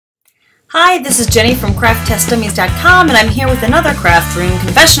Hi, this is Jenny from crafttestdummies.com and I'm here with another Craft Room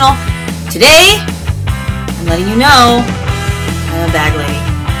Confessional. Today, I'm letting you know I'm a bag lady.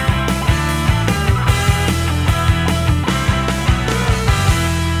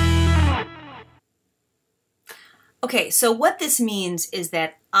 Okay, so what this means is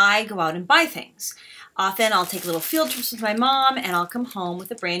that I go out and buy things. Often I'll take little field trips with my mom and I'll come home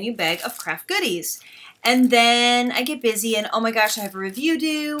with a brand new bag of craft goodies. And then I get busy and oh my gosh, I have a review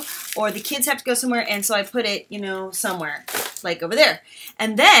due or the kids have to go somewhere and so I put it, somewhere, like over there.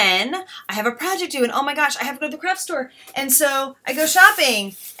 And then I have a project due and oh my gosh, I have to go to the craft store. And so I go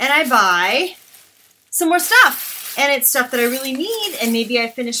shopping and I buy some more stuff. And it's stuff that I really need and maybe I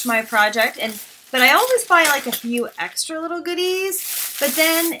finished my project but I always buy like a few extra little goodies, but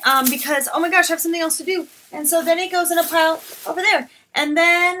then because, oh my gosh, I have something else to do. And so then it goes in a pile over there. And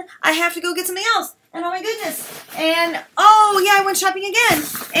then I have to go get something else. And oh my goodness. And oh yeah, I went shopping again.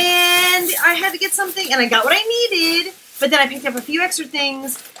 And I had to get something and I got what I needed, but then I picked up a few extra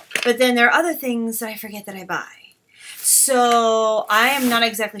things, but then there are other things that I forget that I buy. So I am not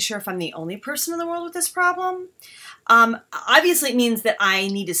exactly sure if I'm the only person in the world with this problem. Obviously it means that I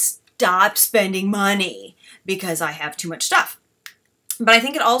need to stop spending money because I have too much stuff. But I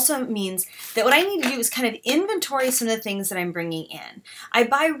think it also means that what I need to do is kind of inventory some of the things that I'm bringing in. I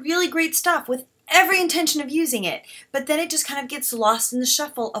buy really great stuff with every intention of using it, but then it just kind of gets lost in the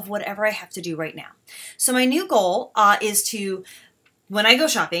shuffle of whatever I have to do right now. So my new goal is to, when I go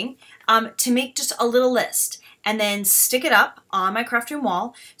shopping, to make just a little list and then stick it up on my craft room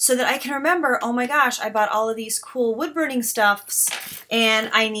wall so that I can remember, oh my gosh, I bought all of these cool wood burning stuffs and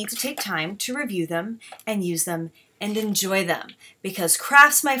I need to take time to review them and use them and enjoy them. Because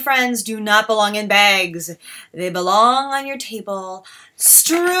crafts, my friends, do not belong in bags. They belong on your table,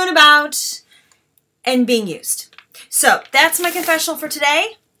 strewn about and being used. So that's my confessional for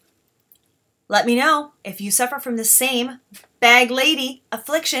today. Let me know if you suffer from the same bag lady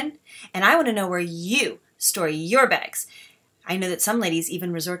affliction, and I want to know where you store your bags. I know that some ladies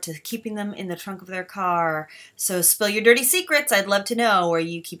even resort to keeping them in the trunk of their car. So spill your dirty secrets. I'd love to know where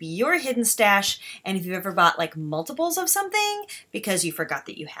you keep your hidden stash and if you've ever bought like multiples of something because you forgot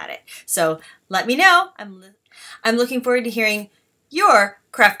that you had it. So let me know. I'm looking forward to hearing your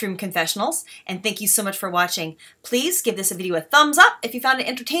Craft Room Confessionals, and thank you so much for watching. Please give this video a thumbs up if you found it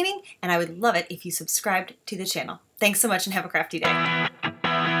entertaining, and I would love it if you subscribed to the channel. Thanks so much and have a crafty day.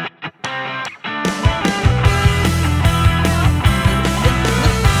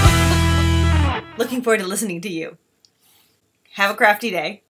 Looking forward to listening to you. Have a crafty day.